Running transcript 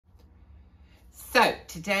So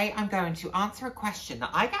today I'm going to answer a question that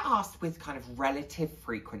I get asked with kind of relative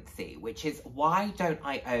frequency, which is why don't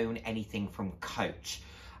I own anything from Coach?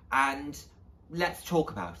 And let's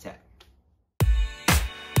talk about it.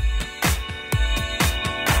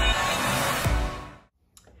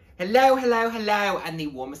 Hello, and the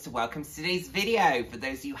warmest of welcomes to today's video. For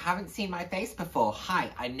those of you who haven't seen my face before, hi,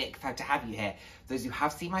 I'm Nick, proud to have you here. For those who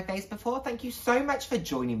have seen my face before, thank you so much for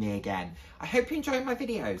joining me again. I hope you enjoy my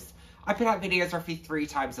videos. I put out videos roughly 3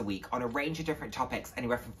 times a week on a range of different topics,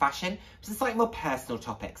 anywhere from fashion to slightly more personal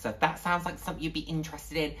topics. So if that sounds like something you'd be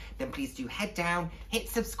interested in, then please do head down, hit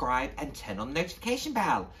subscribe and turn on the notification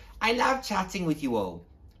bell. I love chatting with you all.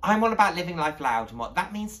 I'm all about living life loud, and what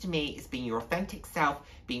that means to me is being your authentic self,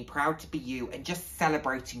 being proud to be you, and just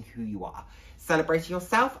celebrating who you are. Celebrating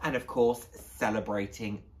yourself and, of course,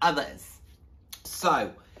 celebrating others.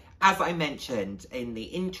 So, as I mentioned in the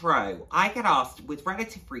intro, I get asked with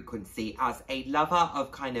relative frequency as a lover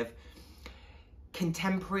of kind of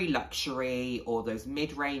contemporary luxury or those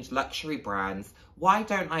mid-range luxury brands, why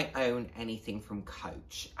don't I own anything from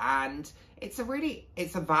Coach? And it's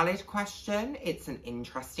a valid question. It's an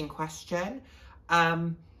interesting question.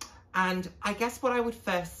 And I guess what I would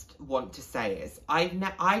first want to say is I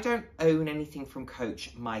don't own anything from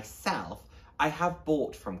Coach myself. I have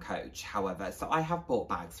bought from Coach, however. So I have bought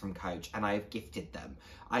bags from Coach and I have gifted them.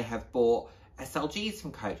 I have bought SLGs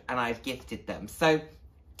from Coach and I've gifted them. So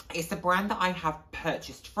it's a brand that I have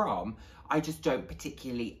purchased from. I just don't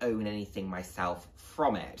particularly own anything myself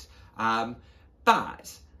from it.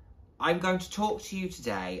 But I'm going to talk to you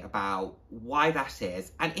today about why that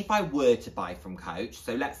is. And if I were to buy from Coach,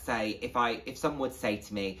 so let's say if someone would say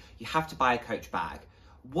to me, you have to buy a Coach bag,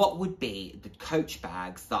 what would be the Coach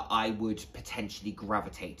bags that I would potentially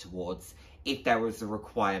gravitate towards if there was a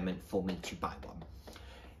requirement for me to buy one?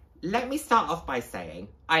 Let me start off by saying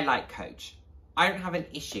I like Coach. I don't have an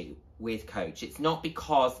issue with Coach. It's not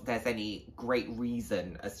because there's any great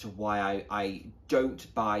reason as to why I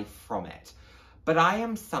don't buy from it. But I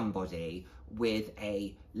am somebody with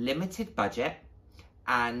a limited budget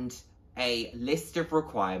and a list of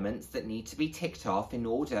requirements that need to be ticked off in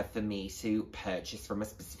order for me to purchase from a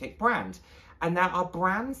specific brand. And there are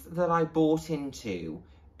brands that I bought into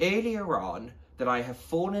earlier on that I have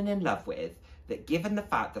fallen in love with, that given the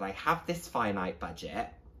fact that I have this finite budget,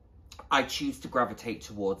 I choose to gravitate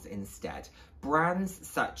towards instead. Brands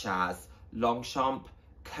such as Longchamp,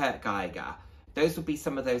 Geiger. Those would be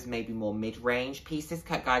some of those maybe more mid-range pieces.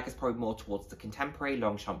 Geiger's probably more towards the contemporary.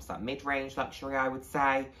 Longchamp's that mid-range luxury, I would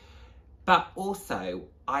say. But also,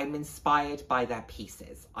 I'm inspired by their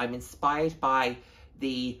pieces. I'm inspired by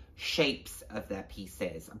the shapes of their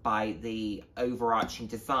pieces, by the overarching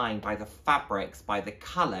design, by the fabrics, by the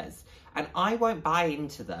colours. And I won't buy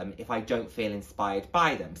into them if I don't feel inspired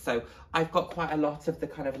by them. So I've got quite a lot of the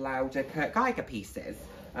kind of louder Geiger pieces,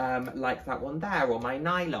 like that one there, or my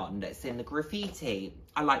nylon that's in the graffiti.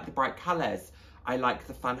 I like the bright colours. I like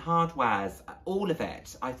the fun hardwares, all of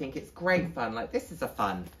it. I think it's great fun. Like, this is a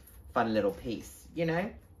fun little piece, you know?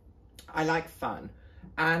 I like fun.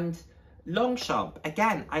 And Longchamp,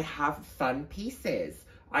 again, I have fun pieces.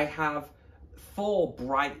 I have 4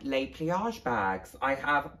 bright Les Pliage bags. I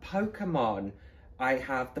have Pokemon. I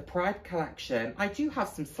have the Pride collection. I do have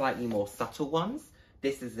some slightly more subtle ones.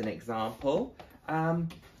 This is an example.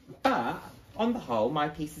 But on the whole, my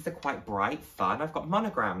pieces are quite bright, fun. I've got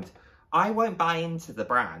monogrammed. I won't buy into the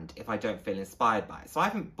brand if I don't feel inspired by it. So I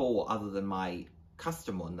haven't bought, other than my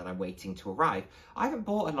custom one that I'm waiting to arrive, I haven't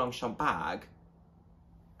bought a Longchamp bag.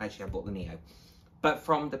 Actually, I bought the Neo. But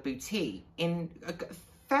from the boutique in a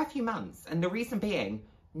fair few months. And the reason being,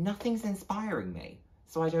 nothing's inspiring me.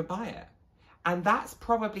 So I don't buy it. And that's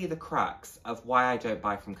probably the crux of why I don't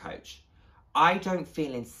buy from Coach. I don't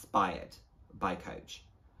feel inspired by Coach.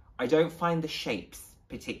 I don't find the shapes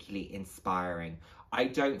particularly inspiring. I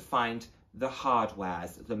don't find the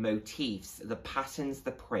hardwares, the motifs, the patterns,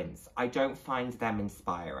 the prints, I don't find them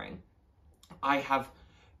inspiring. I have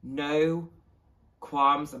no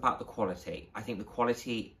qualms about the quality. I think the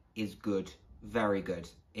quality is good, very good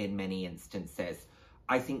in many instances.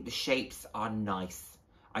 I think the shapes are nice.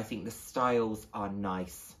 I think the styles are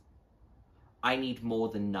nice. I need more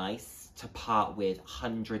than nice to part with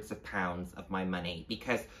hundreds of pounds of my money,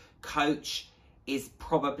 because Coach is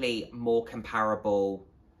probably more comparable.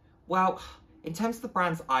 Well, in terms of the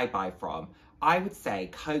brands I buy from, I would say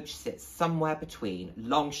Coach sits somewhere between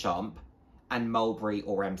Longchamp and Mulberry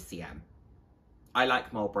or MCM. I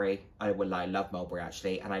like Mulberry. I love Mulberry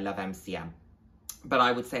actually, and I love MCM. But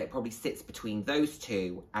I would say it probably sits between those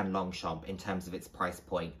two and Longchamp in terms of its price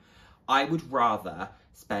point. I would rather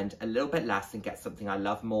spend a little bit less and get something I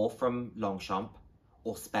love more from Longchamp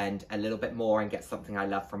or spend a little bit more and get something I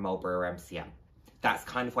love from Mulberry or MCM. That's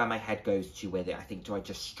kind of where my head goes to with it. I think, do I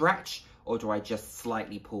just stretch or do I just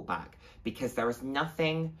slightly pull back? Because there is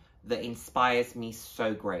nothing that inspires me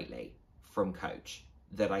so greatly from Coach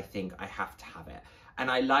that I think I have to have it.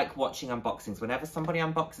 And I like watching unboxings. Whenever somebody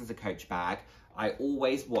unboxes a Coach bag, I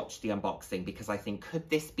always watch the unboxing because I think, could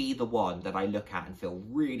this be the one that I look at and feel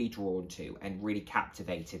really drawn to and really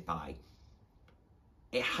captivated by?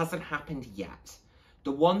 It hasn't happened yet.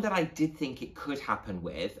 The one that I did think it could happen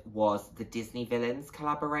with was the Disney Villains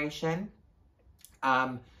collaboration.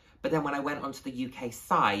 But then when I went onto the UK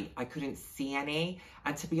site, I couldn't see any.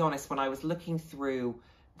 And to be honest, when I was looking through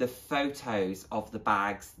the photos of the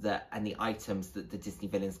bags and the items that the Disney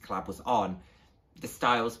Villains collab was on, the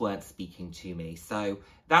styles weren't speaking to me. So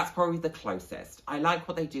that's probably the closest. I like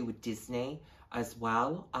what they do with Disney as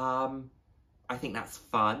well. I think that's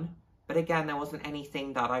fun. But again, there wasn't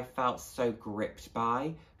anything that I felt so gripped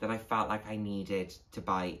by that I felt like I needed to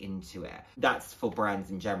buy into it. That's for brands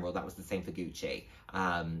in general. That was the same for Gucci.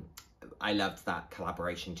 I loved that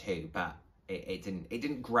collaboration too, but it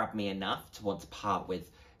didn't grab me enough to want to part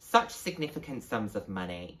with such significant sums of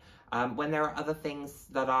money when there are other things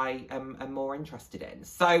that I am more interested in.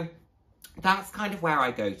 So that's kind of where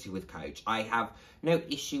I go to with Coach. I have no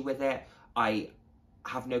issue with it. I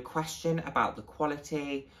have no question about the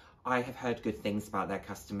quality. I have heard good things about their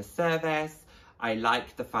customer service. I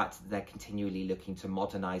like the fact that they're continually looking to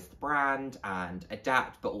modernize the brand and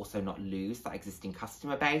adapt, but also not lose that existing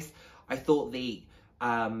customer base. I thought the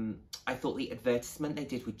advertisement they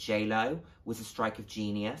did with JLo was a stroke of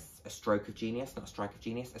genius,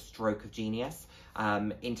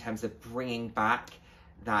 in terms of bringing back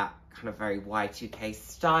that kind of very Y2K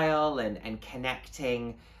style and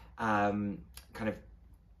connecting kind of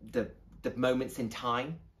the moments in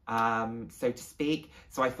time, so to speak.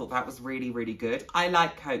 So I thought that was really, really good. I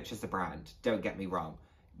like Coach as a brand, don't get me wrong,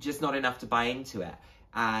 just not enough to buy into it.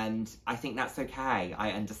 And I think that's okay.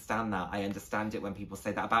 I understand that. I understand it when people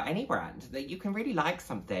say that about any brand, that you can really like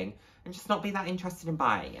something and just not be that interested in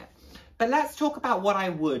buying it. But let's talk about what I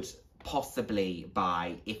would possibly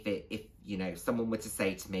buy if you know, someone were to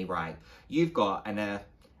say to me, right, you've got an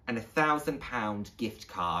 £1,000 gift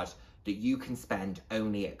card that you can spend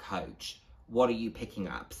only at Coach. What are you picking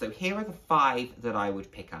up? So here are the 5 that I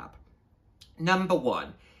would pick up. Number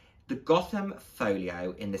 1, the Gotham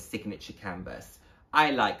Folio in the signature canvas.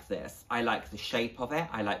 I like this. I like the shape of it.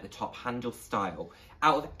 I like the top handle style.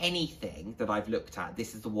 Out of anything that I've looked at,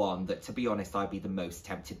 this is the one that, to be honest, I'd be the most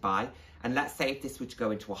tempted by. And let's say if this were to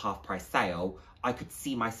go into a half-price sale, I could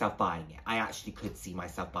see myself buying it. I actually could see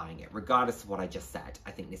myself buying it, regardless of what I just said.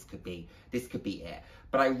 I think this could be it.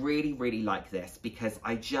 But I really, really like this because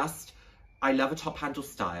I love a top handle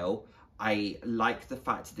style. I like the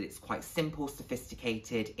fact that it's quite simple,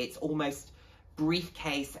 sophisticated. It's almost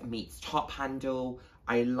briefcase meets top handle.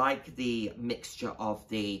 I like the mixture of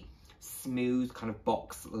the smooth kind of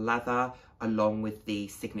box leather along with the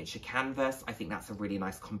signature canvas. I think that's a really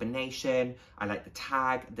nice combination. I like the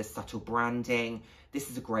tag, the subtle branding. This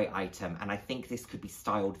is a great item, and I think this could be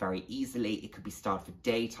styled very easily. It could be styled for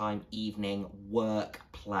daytime, evening, work,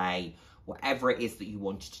 play, whatever it is that you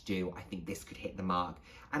wanted to do. I think this could hit the mark.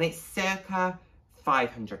 And it's circa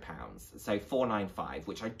 £500, so £495,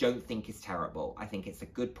 which I don't think is terrible. I think it's a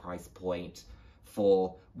good price point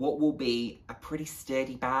for what will be a pretty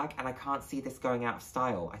sturdy bag, and I can't see this going out of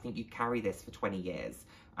style. I think you carry this for 20 years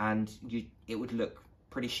and it would look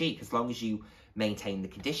pretty chic. As long as you maintain the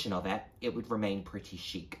condition of it, it would remain pretty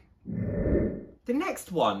chic. The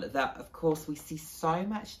next one that, of course, we see so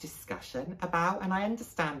much discussion about, and I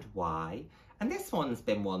understand why, and this one's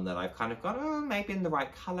been one that I've kind of gone, oh, maybe in the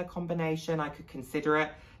right colour combination, I could consider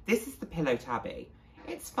it. This is the Pillow Tabby.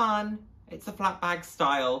 It's fun. It's a flat bag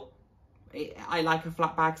style. I like a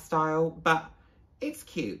flat bag style, but it's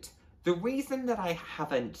cute. The reason that I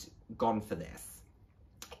haven't gone for this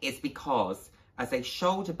is because as a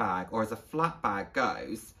shoulder bag or as a flat bag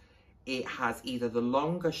goes, it has either the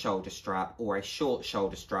longer shoulder strap or a short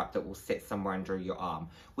shoulder strap that will sit somewhere under your arm.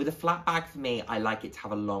 With a flat bag, for me, I like it to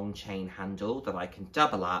have a long chain handle that I can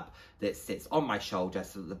double up that sits on my shoulder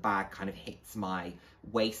so that the bag kind of hits my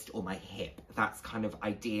waist or my hip. That's kind of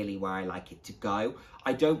ideally where I like it to go.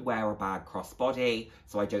 I don't wear a bag crossbody,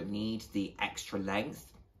 so I don't need the extra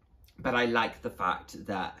length, but I like the fact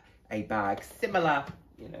that a bag similar,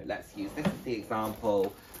 you know, let's use this as the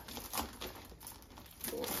example.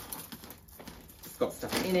 It's got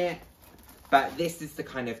stuff in it, but this is the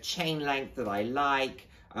kind of chain length that I like.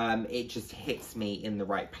 It just hits me in the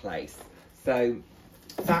right place. So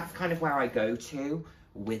that's kind of where I go to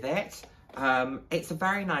with it. It's a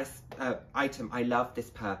very nice item. I love this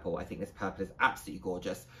purple. I think this purple is absolutely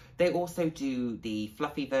gorgeous. They also do the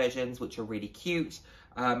fluffy versions, which are really cute.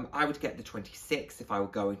 I would get the 26 if I were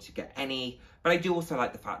going to get any, but I do also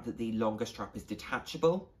like the fact that the longer strap is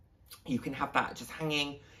detachable. You can have that just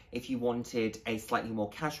hanging if you wanted a slightly more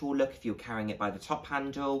casual look, if you're carrying it by the top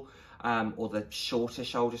handle, or the shorter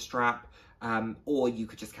shoulder strap, or you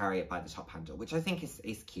could just carry it by the top handle, which I think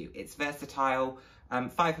is cute. It's versatile,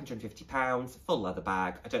 £550, full leather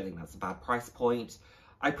bag. I don't think that's a bad price point.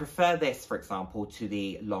 I prefer this, for example, to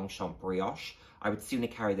the Longchamp brioche. I would sooner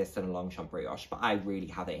carry this than a Longchamp brioche, but I really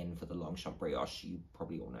have it in for the Longchamp brioche. You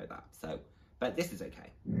probably all know that, so, but this is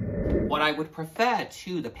okay. What I would prefer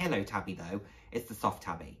to the pillow tabby, though, is the soft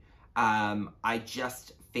tabby. I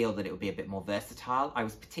just feel that it would be a bit more versatile. I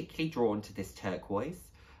was particularly drawn to this turquoise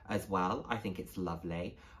as well. I think it's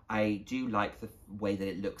lovely. I do like the way that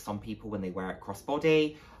it looks on people when they wear it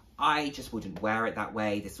crossbody. I just wouldn't wear it that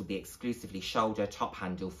way. This will be exclusively shoulder, top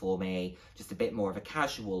handle for me. Just a bit more of a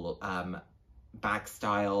casual bag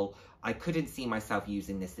style. I couldn't see myself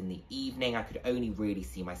using this in the evening. I could only really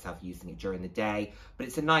see myself using it during the day, but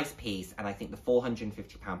it's a nice piece, and I think the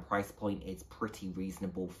 £450 price point is pretty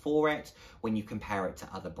reasonable for it when you compare it to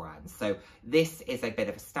other brands. So this is a bit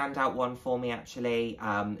of a standout one for me, actually.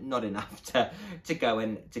 Not enough to go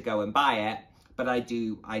and buy it, but I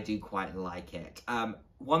do quite like it.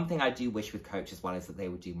 One thing I do wish with Coach as well is that they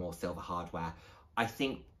would do more silver hardware. I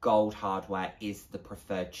think gold hardware is the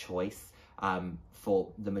preferred choice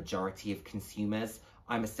for the majority of consumers.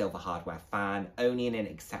 I'm a silver hardware fan. Only in an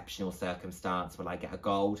exceptional circumstance will I get a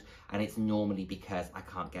gold, and it's normally because I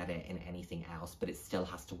can't get it in anything else, but it still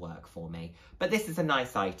has to work for me. But this is a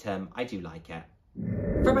nice item. I do like it.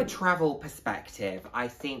 From a travel perspective, I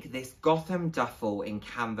think this Gotham duffel in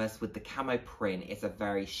canvas with the camo print is a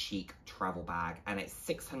very chic travel bag, and it's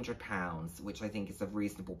 £600, which I think is a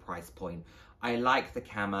reasonable price point. I like the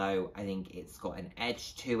camo. I think it's got an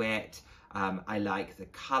edge to it. I like the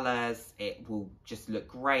colours. It will just look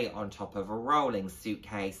great on top of a rolling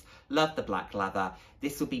suitcase. Love the black leather.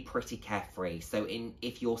 This will be pretty carefree. So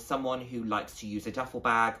if you're someone who likes to use a duffel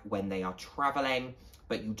bag when they are travelling,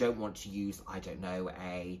 but you don't want to use, I don't know,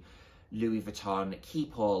 a Louis Vuitton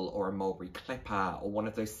Keepall or a Mulberry Clipper or one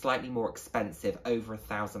of those slightly more expensive, over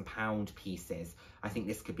 £1,000 pieces, I think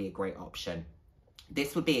this could be a great option.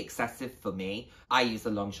 This would be excessive for me. I use a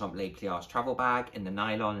Longchamp Le Pliage travel bag in the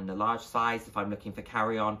nylon in the large size if I'm looking for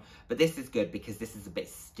carry-on, but this is good because this is a bit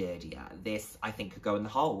sturdier. This, I think, could go in the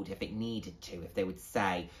hold if it needed to. If they would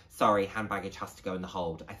say, sorry, hand baggage has to go in the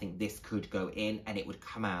hold, I think this could go in and it would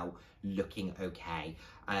come out looking okay.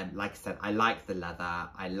 Like I said, I like the leather.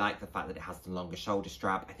 I like the fact that it has the longer shoulder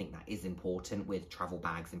strap. I think that is important with travel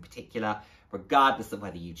bags in particular, regardless of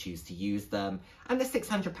whether you choose to use them. And the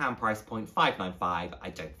 £600 price point, $595, I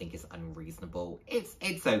don't think is unreasonable. It's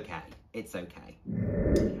okay. It's okay.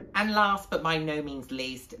 And last but by no means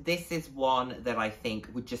least, this is one that I think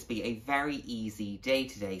would just be a very easy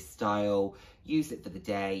day-to-day style. Use it for the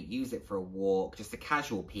day, use it for a walk, just a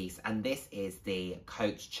casual piece. And this is the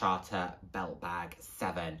Coach Charter Belt Bag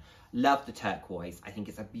 7. Love the turquoise. I think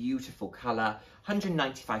it's a beautiful colour.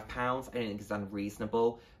 £195, I don't think it's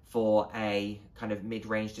unreasonable for a kind of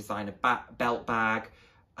mid-range designer belt bag.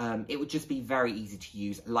 It would just be very easy to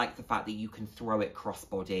use. I like the fact that you can throw it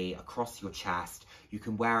crossbody across your chest. You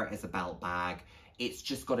can wear it as a belt bag. It's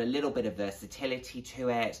just got a little bit of versatility to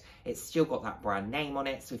it. It's still got that brand name on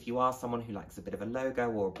it. So if you are someone who likes a bit of a logo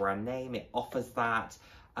or a brand name, it offers that.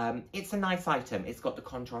 It's a nice item. It's got the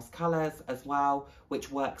contrast colours as well,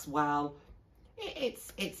 which works well.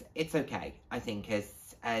 It's okay, I think,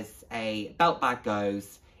 as a belt bag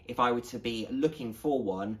goes. If I were to be looking for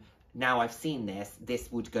one, now I've seen this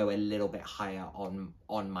would go a little bit higher on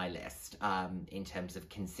my list in terms of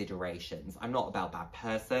considerations. I'm not a belt bag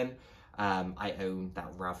person. I own that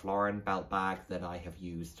Ralph Lauren belt bag that I have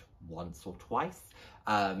used once or twice.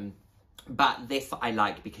 But this I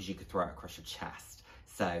like because you could throw it across your chest.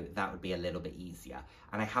 So that would be a little bit easier.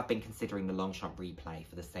 And I have been considering the Longchamp Replay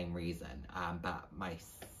for the same reason. But my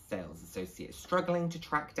sales associate is struggling to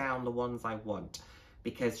track down the ones I want,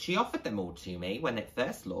 because she offered them all to me when it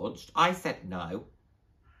first launched. I said no,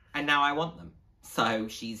 and now I want them. So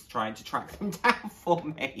she's trying to track them down for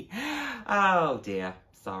me. Oh dear,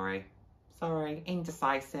 sorry,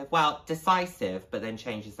 indecisive. Well, decisive, but then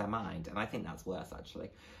changes their mind. And I think that's worse, actually,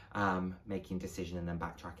 making decision and then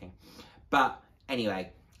backtracking. But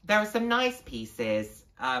anyway, there are some nice pieces.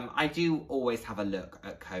 I do always have a look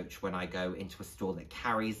at Coach when I go into a store that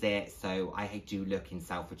carries it. So I do look in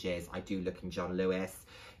Selfridges. I do look in John Lewis.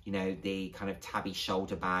 You know, the kind of tabby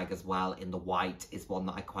shoulder bag as well in the white is one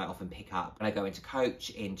that I quite often pick up when I go into Coach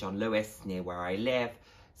in John Lewis near where I live.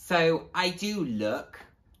 So I do look,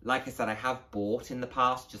 like I said, I have bought in the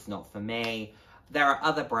past, just not for me. There are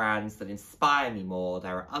other brands that inspire me more.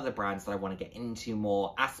 There are other brands that I want to get into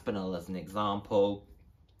more. Aspinal as an example,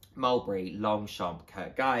 Mulberry, Longchamp,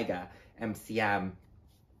 Geiger, MCM,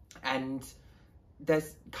 and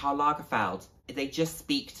there's Karl Lagerfeld. They just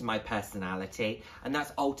speak to my personality, and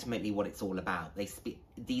that's ultimately what it's all about. They speak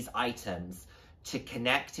these items to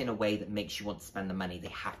connect in a way that makes you want to spend the money. They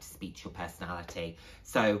have to speak to your personality.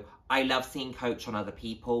 So I love seeing Coach on other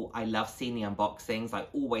people. I love seeing the unboxings. I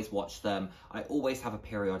always watch them. I always have a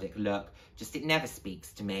periodic look. Just it never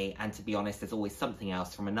speaks to me. And to be honest, there's always something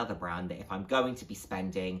else from another brand that if I'm going to be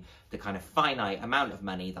spending the kind of finite amount of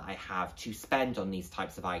money that I have to spend on these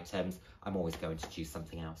types of items, I'm always going to choose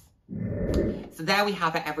something else. So there we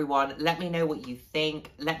have it, everyone. Let me know what you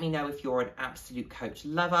think. Let me know if you're an absolute Coach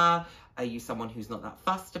lover. Are you someone who's not that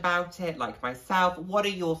fussed about it, like myself? What are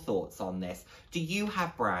your thoughts on this? Do you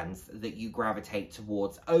have brands that you gravitate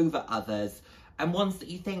towards over others, and ones that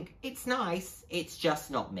you think, it's nice, it's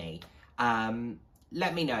just not me?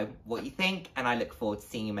 Let me know what you think, and I look forward to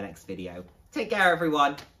seeing you in my next video. Take care,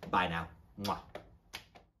 everyone. Bye now. Mwah.